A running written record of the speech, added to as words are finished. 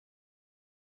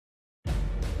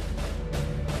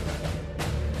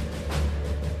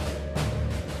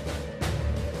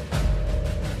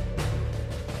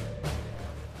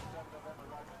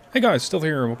Hey guys, still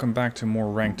here, welcome back to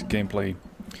more ranked gameplay.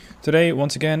 Today,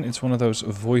 once again, it's one of those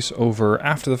voice-over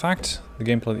after the fact. The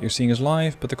gameplay that you're seeing is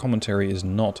live, but the commentary is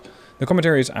not. The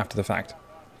commentary is after the fact.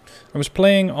 I was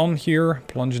playing on here,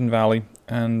 Plungin Valley,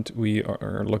 and we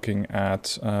are looking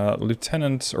at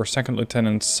Lieutenant or Second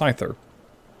Lieutenant Th3 Narrat0r.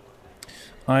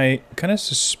 I kind of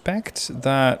suspect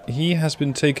that he has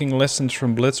been taking lessons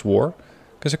from Blitz War,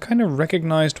 because I kind of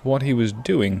recognized what he was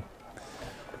doing.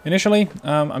 Initially,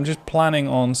 I'm just planning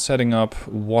on setting up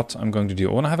what I'm going to do.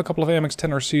 I want to have a couple of AMX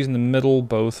 10RCs in the middle,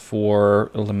 both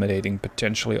for eliminating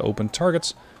potentially open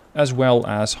targets, as well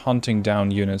as hunting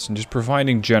down units and just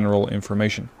providing general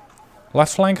information.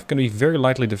 Left flank going to be very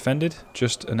lightly defended,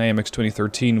 just an AMX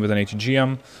 2013 with an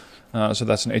ATGM, so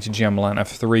that's an ATGM LAN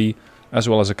F3, as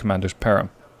well as a Commando's Para.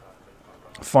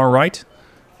 Far right,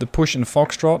 the push in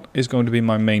Foxtrot is going to be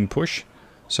my main push.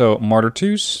 So, Martyr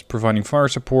 2s, providing fire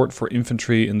support for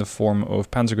infantry in the form of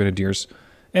Panzer Grenadiers,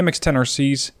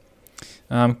 AMX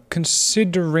 10RCs.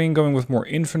 Considering going with more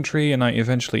infantry, and I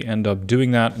eventually end up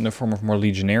doing that in the form of more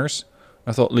Legionnaires.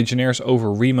 I thought Legionnaires over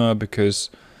Rima because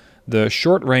the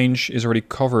short range is already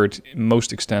covered in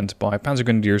most extent by Panzer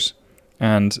Grenadiers.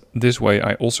 And this way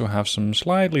I also have some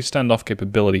slightly standoff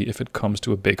capability if it comes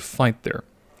to a big fight there.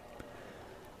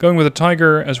 Going with a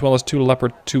Tiger, as well as two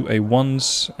Leopard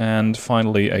 2A1s, and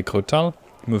finally a Crotal.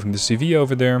 Moving the CV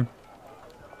over there.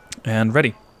 And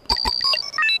ready.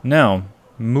 Now,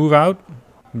 move out,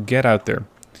 get out there.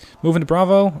 Moving to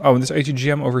Bravo. Oh, and this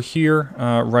ATGM over here,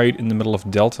 right in the middle of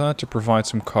Delta, to provide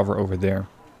some cover over there.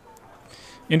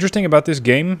 Interesting about this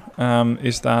game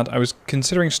is that I was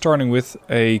considering starting with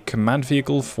a command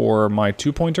vehicle for my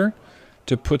two-pointer,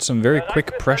 to put some very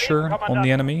quick pressure on the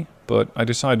enemy, but I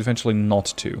decided eventually not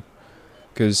to.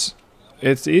 Because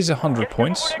it is 100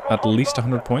 points, at least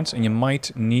 100 points, and you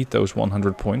might need those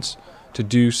 100 points to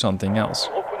do something else.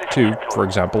 To, for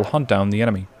example, hunt down the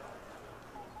enemy.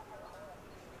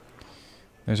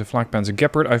 There's a Flak Panzer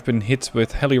Gepard. I've been hit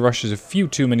with heli rushes a few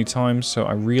too many times, so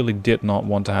I really did not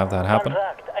want to have that happen.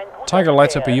 Tiger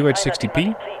lights up a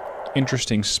UH-60P.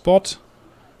 Interesting spot.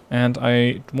 And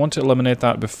I want to eliminate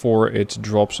that before it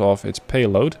drops off its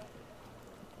payload.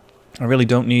 I really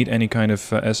don't need any kind of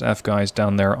SF guys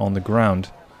down there on the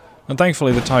ground. And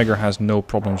thankfully the Tiger has no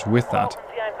problems with that.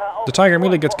 The Tiger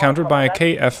immediately gets countered by a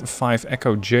KF-5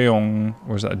 Echo Jeong,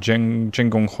 or is that a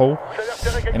Jengong Ho?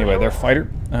 Anyway, their fighter.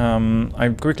 I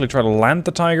quickly try to land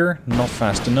the Tiger, not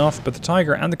fast enough, but the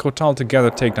Tiger and the Crotal together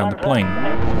take down the plane.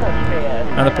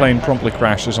 And the plane promptly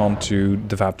crashes onto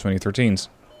the VAP 2013s.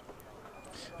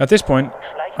 At this point,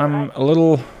 I'm a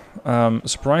little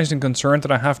surprised and concerned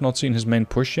that I have not seen his main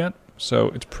push yet. So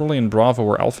it's probably in Bravo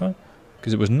or Alpha,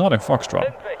 because it was not in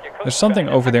Foxtrot. There's something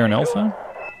over there in Alpha.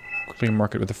 Quickly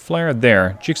mark it with a flare.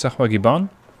 There, Jigsaw-Giban,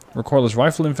 recoilless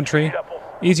rifle infantry,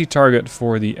 easy target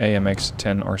for the AMX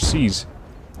 10RCs.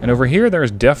 And over here, there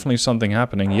is definitely something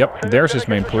happening. Yep, there's his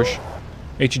main push.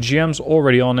 HGM's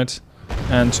already on it,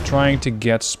 and trying to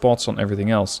get spots on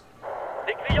everything else.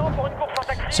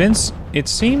 Since it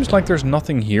seems like there's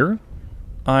nothing here,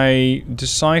 I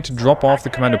decide to drop off the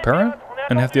Commando Para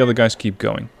and have the other guys keep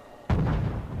going.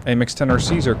 AMX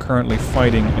 10RCs are currently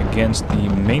fighting against the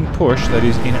main push that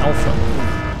is in Alpha.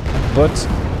 But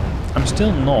I'm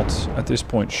still not, at this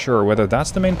point, sure whether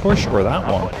that's the main push or that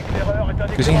one.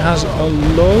 Because he has a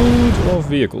load of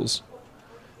vehicles.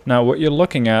 Now, what you're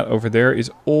looking at over there is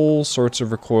all sorts of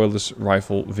recoilless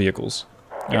rifle vehicles.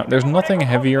 There's nothing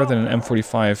heavier than an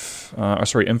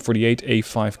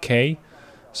M48A5K,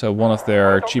 so one of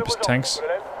their cheapest tanks.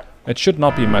 It should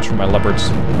not be a match for my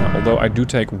Leopards, although I do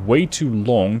take way too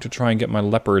long to try and get my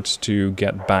Leopards to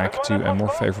get back to a more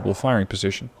favorable firing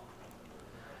position.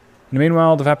 In the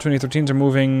meanwhile, the VAP 2013s are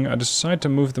moving. I decide to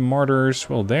move the Martyrs.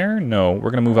 Well, there? No,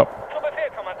 we're going to move up.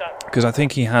 Because I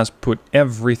think he has put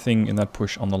everything in that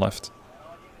push on the left.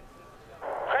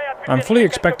 I'm fully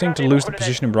expecting to lose the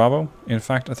position in Bravo. In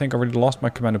fact, I think I already lost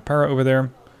my Commando Para over there.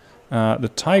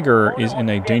 The Tiger is in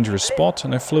a dangerous spot,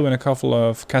 and I flew in a couple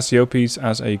of Cassiopes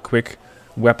as a quick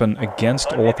weapon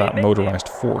against all of that motorized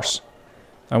force.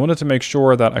 I wanted to make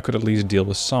sure that I could at least deal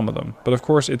with some of them. But of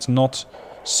course, it's not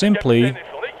simply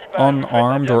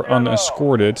unarmed or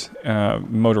unescorted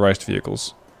motorized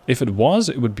vehicles. If it was,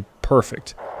 it would be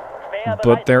perfect.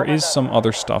 But there is some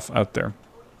other stuff out there.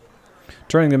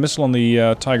 Turning the missile on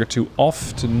the Tiger 2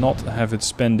 off to not have it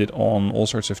spend it on all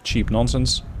sorts of cheap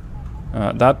nonsense.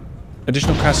 That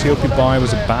additional Cassiope buy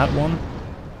was a bad one.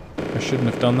 I shouldn't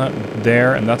have done that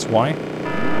there, and that's why.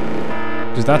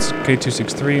 Because that's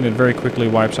K263 and it very quickly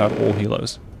wipes out all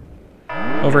helos.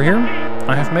 Over here,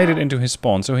 I have made it into his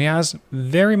spawn, so he has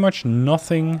very much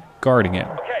nothing guarding it.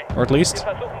 Or at least,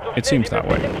 It seems that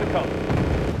way.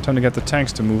 Time to get the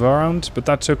tanks to move around, but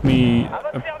that took me,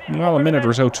 well, a minute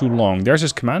or so too long. There's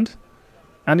his command,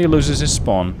 and he loses his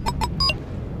spawn.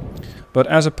 But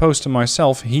as opposed to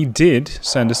myself, he did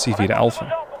send a CV to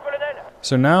Elfwyn.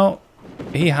 So now,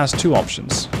 he has two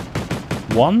options.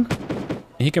 One,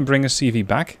 he can bring a CV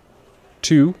back.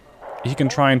 Two, he can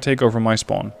try and take over my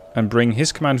spawn, and bring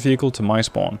his command vehicle to my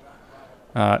spawn.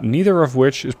 Neither of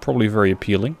which is probably very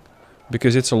appealing,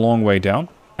 because it's a long way down.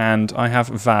 And I have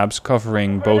VABs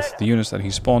covering both the units that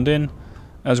he spawned in,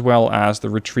 as well as the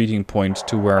retreating point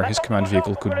to where his command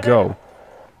vehicle could go.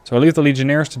 So I leave the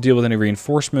Legionnaires to deal with any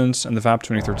reinforcements, and the VAB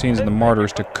 2013s and the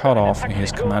Martyrs to cut off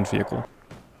his command vehicle.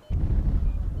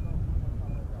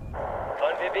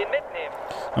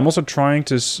 I'm also trying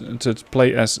to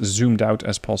play as zoomed out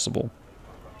as possible.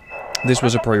 This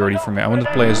was a priority for me. I wanted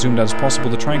to play as zoomed out as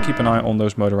possible to try and keep an eye on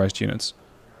those motorized units.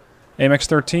 AMX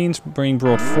 13's being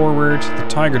brought forward, the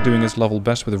Tiger doing his level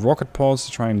best with the rocket pods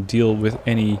to try and deal with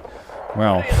any,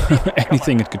 well,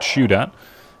 anything it could shoot at,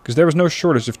 because there was no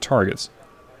shortage of targets.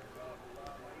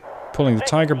 Pulling the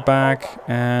Tiger back,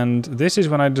 and this is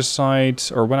when I decide,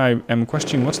 or when I am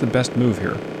questioning what's the best move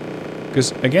here.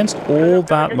 Because against all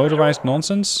that motorized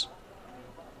nonsense,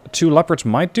 2 Leopards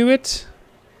might do it,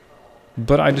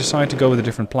 but I decide to go with a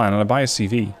different plan, and I buy a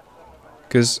CV.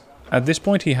 Because at this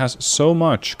point he has so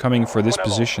much coming for this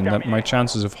position that my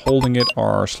chances of holding it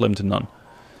are slim to none.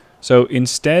 So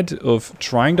instead of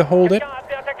trying to hold it,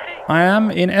 I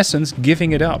am in essence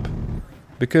giving it up.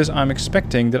 Because I'm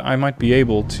expecting that I might be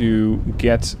able to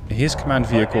get his command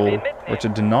vehicle, or to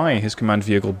deny his command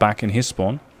vehicle back in his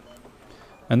spawn.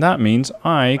 And that means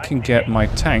I can get my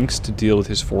tanks to deal with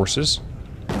his forces,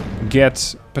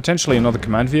 get potentially another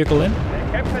command vehicle in,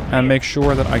 and make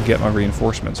sure that I get my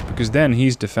reinforcements, because then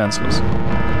he's defenseless.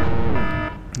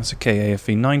 That's a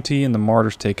KAFV-90, and the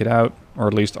Martyrs take it out, or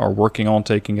at least are working on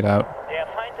taking it out.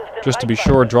 Just to be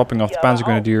sure, dropping off the Panzer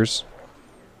Grenadiers.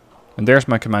 And there's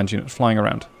my command unit flying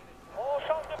around.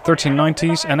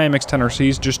 1390s and AMX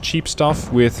 10RCs, just cheap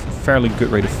stuff with fairly good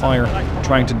rate of fire,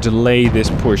 trying to delay this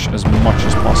push as much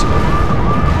as possible.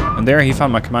 And there he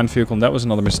found my command vehicle, and that was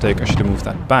another mistake. I should have moved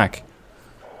that back.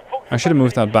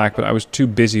 But I was too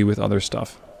busy with other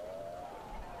stuff.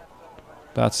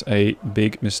 That's a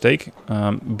big mistake,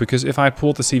 because if I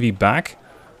pulled the CV back,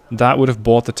 that would have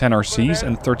bought the 10RCs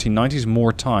and the 1390s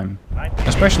more time.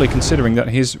 Especially considering that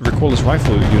his recoilless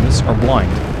rifle units are blind.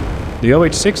 The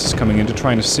OH-6 is coming in to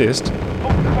try and assist,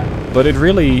 but it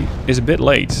really is a bit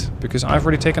late, because I've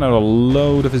already taken out a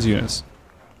load of his units.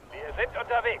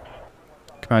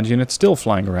 Command unit still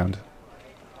flying around.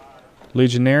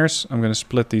 Legionnaires, I'm going to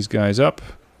split these guys up.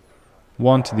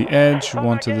 One to the edge,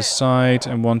 one to the side,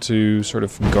 and one to sort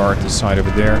of guard the side over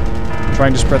there.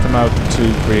 Trying to spread them out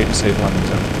to create a safe landing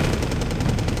zone.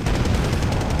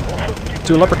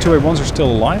 2 Leopard 2A1s are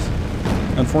still alive.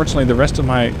 Unfortunately, the rest of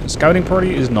my scouting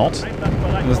party is not.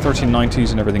 And the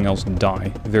 1390s and everything else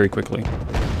die very quickly.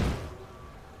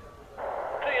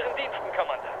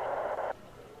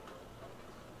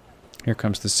 Here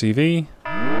comes the CV.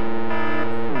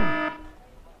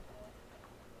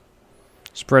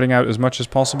 Spreading out as much as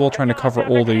possible, trying to cover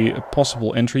all the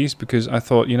possible entries, because I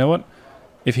thought, you know what?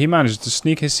 If he manages to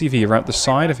sneak his CV around the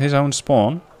side of his own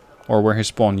spawn, or where his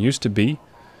spawn used to be,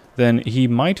 then he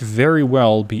might very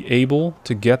well be able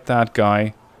to get that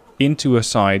guy into a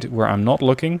side where I'm not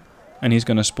looking, and he's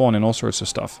going to spawn in all sorts of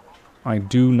stuff. I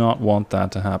do not want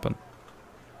that to happen.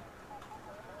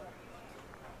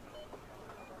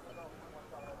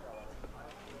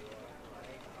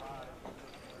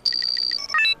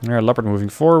 Alright, Leopard moving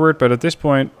forward, but at this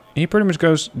point, he pretty much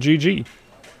goes GG,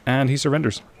 and he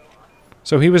surrenders.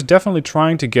 So he was definitely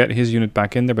trying to get his unit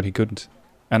back in there, but he couldn't.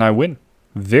 And I win.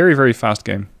 Very, very fast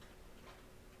game.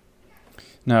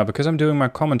 Now, because I'm doing my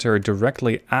commentary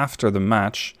directly after the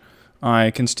match,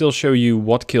 I can still show you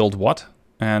what killed what,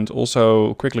 and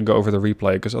also quickly go over the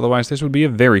replay, because otherwise this would be a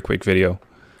very quick video.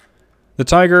 The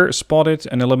Tiger spotted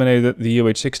and eliminated the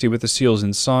UH-60 with the seals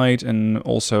inside, and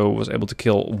also was able to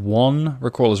kill 1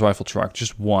 recoilless rifle truck,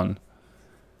 just 1.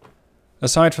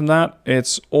 Aside from that,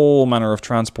 it's all manner of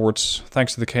transports.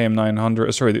 Thanks to the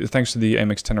KM900, thanks to the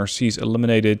AMX 10RCs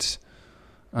eliminated.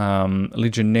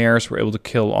 Legionnaires were able to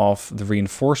kill off the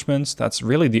reinforcements. That's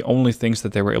really the only things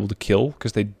that they were able to kill,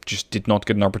 because they just did not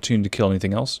get an opportunity to kill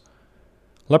anything else.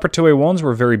 Leopard 2A1s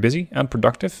were very busy and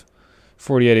productive.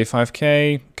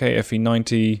 48A5K,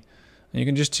 KFE90, and you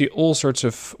can just see all sorts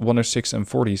of 106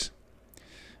 M40s.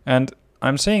 And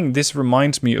I'm saying this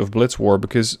reminds me of Blitz War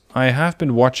because I have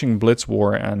been watching Blitz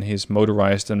War and his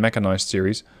motorized and mechanized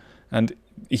series, and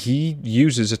he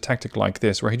uses a tactic like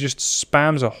this, where he just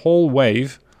spams a whole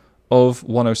wave of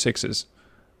 106s.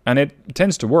 And it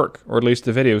tends to work, or at least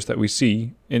the videos that we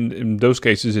see, in those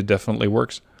cases it definitely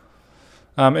works.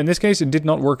 In this case it did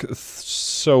not work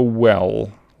so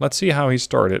well. Let's see how he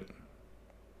started.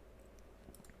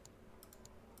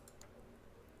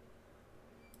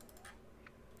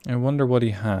 I wonder what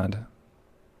he had.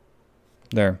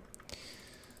 There.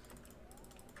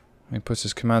 He puts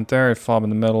his command there, fob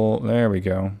in the middle, there we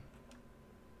go.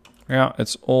 Yeah,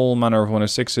 it's all manner of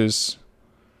 106s.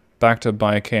 Backed up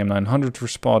by a KM900 for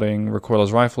spotting,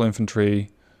 recoilless rifle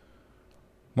infantry,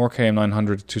 more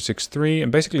KM900 263,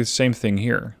 and basically the same thing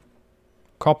here.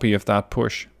 Copy of that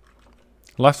push.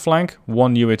 Left flank,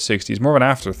 1 UH-60. It's more of an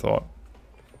afterthought.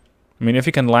 I mean, if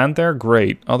he can land there,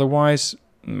 great. Otherwise,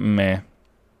 meh.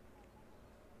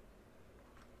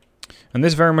 And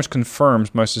this very much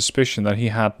confirms my suspicion that he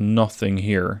had nothing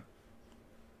here.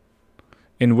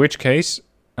 In which case,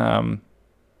 again,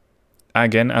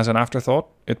 as an afterthought,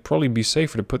 it'd probably be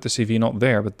safer to put the CV not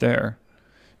there, but there.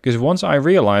 Because once I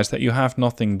realize that you have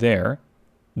nothing there,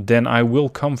 then I will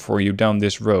come for you down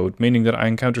this road, meaning that I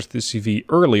encounter the CV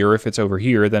earlier if it's over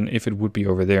here than if it would be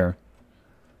over there.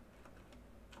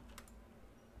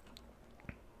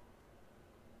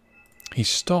 He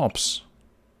stops.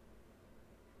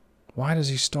 Why does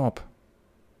he stop?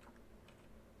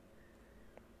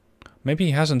 Maybe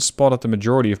he hasn't spotted the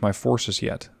majority of my forces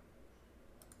yet.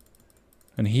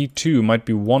 And he too might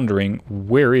be wondering,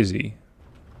 where is he?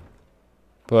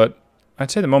 But I'd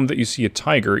say the moment that you see a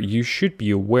tiger, you should be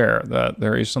aware that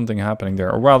there is something happening there.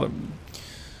 Or well,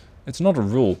 it's not a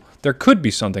rule. There could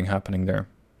be something happening there.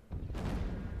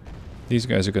 These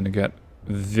guys are going to get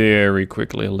very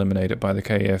quickly eliminated by the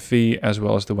KFV as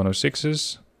well as the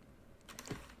 106s.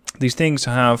 These things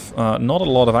have not a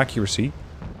lot of accuracy,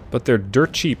 but they're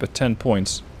dirt cheap at 10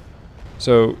 points.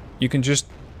 So you can just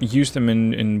use them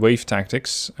in wave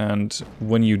tactics, and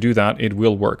when you do that, it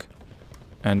will work.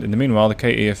 And in the meanwhile, the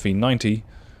KAFV 90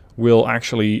 will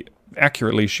actually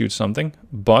accurately shoot something,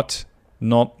 but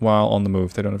not while on the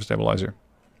move. They don't have a stabilizer.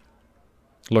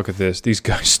 Look at this. These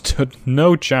guys stood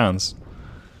no chance.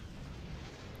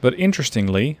 But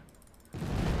interestingly,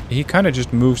 he kind of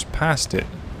just moves past it.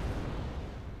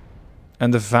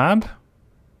 And the VAB?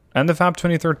 And the VAB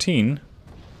 2013?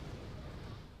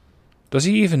 Does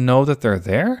he even know that they're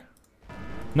there?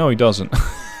 No, he doesn't.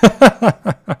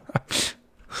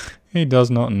 He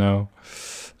does not know.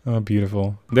 Oh,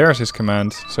 beautiful. There's his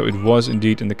command. So it was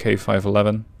indeed in the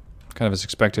K511. Kind of as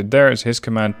expected. There is his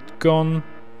command gone.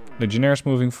 Legionnaires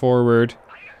moving forward.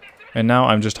 And now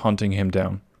I'm just hunting him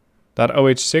down. That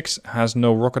OH-6 has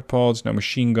no rocket pods, no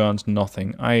machine guns,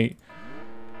 nothing.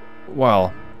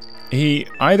 Well, he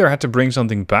either had to bring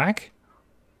something back,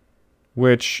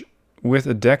 which with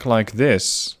a deck like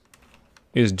this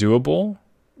is doable.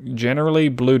 Generally,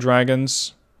 Blue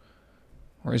Dragons,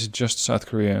 or is it just South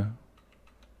Korea?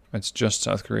 It's just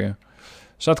South Korea.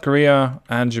 South Korea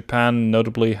and Japan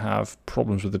notably have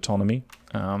problems with autonomy.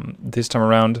 This time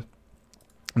around,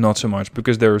 not so much,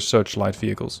 because there are such light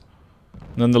vehicles.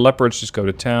 And then the Leopards just go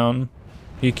to town.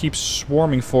 He keeps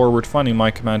swarming forward, finding my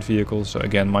command vehicle. So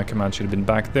again, my command should have been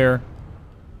back there.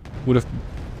 Would have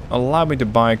allowed me to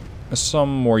buy some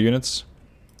more units.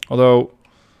 Although,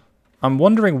 I'm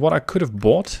wondering what I could have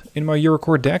bought in my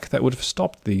Eurocore deck that would have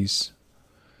stopped these.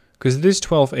 Because it is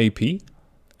 12 AP,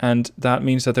 and that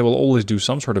means that they will always do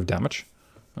some sort of damage,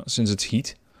 since it's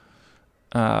heat.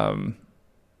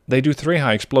 They do 3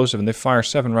 high explosive, and they fire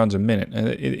 7 rounds a minute. And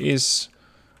it is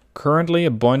currently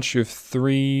a bunch of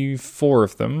 3-4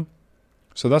 of them.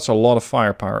 So that's a lot of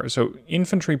firepower. So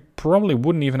infantry probably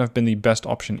wouldn't even have been the best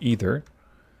option either.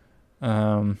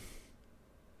 They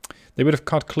would have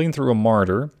cut clean through a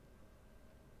martyr.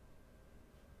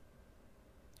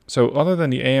 So other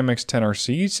than the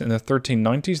AMX-10RCs and the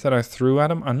 1390s that I threw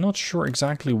at him, I'm not sure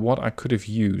exactly what I could have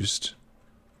used.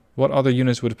 What other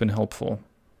units would have been helpful?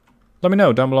 Let me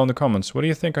know down below in the comments. What do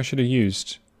you think I should have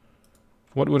used?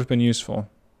 What would have been useful?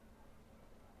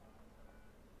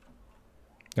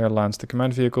 There lands the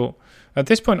command vehicle. At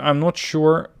this point, I'm not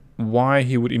sure why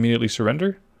he would immediately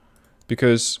surrender.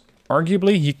 Because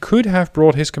arguably, he could have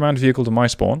brought his command vehicle to my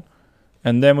spawn.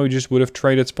 And then we just would have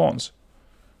traded spawns.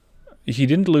 He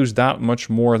didn't lose that much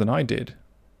more than I did.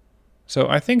 So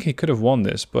I think he could have won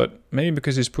this. But maybe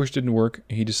because his push didn't work,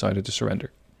 he decided to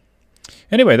surrender.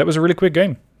 Anyway, that was a really quick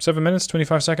game. 7 minutes,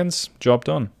 25 seconds, job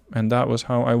done. And that was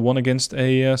how I won against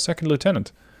a second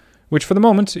lieutenant. Which for the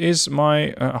moment is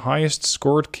my highest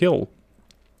scored kill.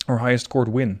 Or highest scored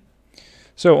win.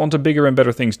 So on to bigger and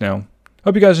better things now.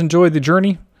 Hope you guys enjoyed the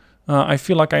journey. I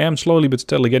feel like I am slowly but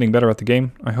steadily getting better at the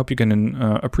game. I hope you can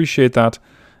appreciate that.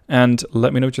 and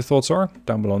let me know what your thoughts are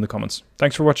down below in the comments.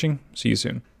 Thanks for watching. See you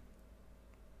soon.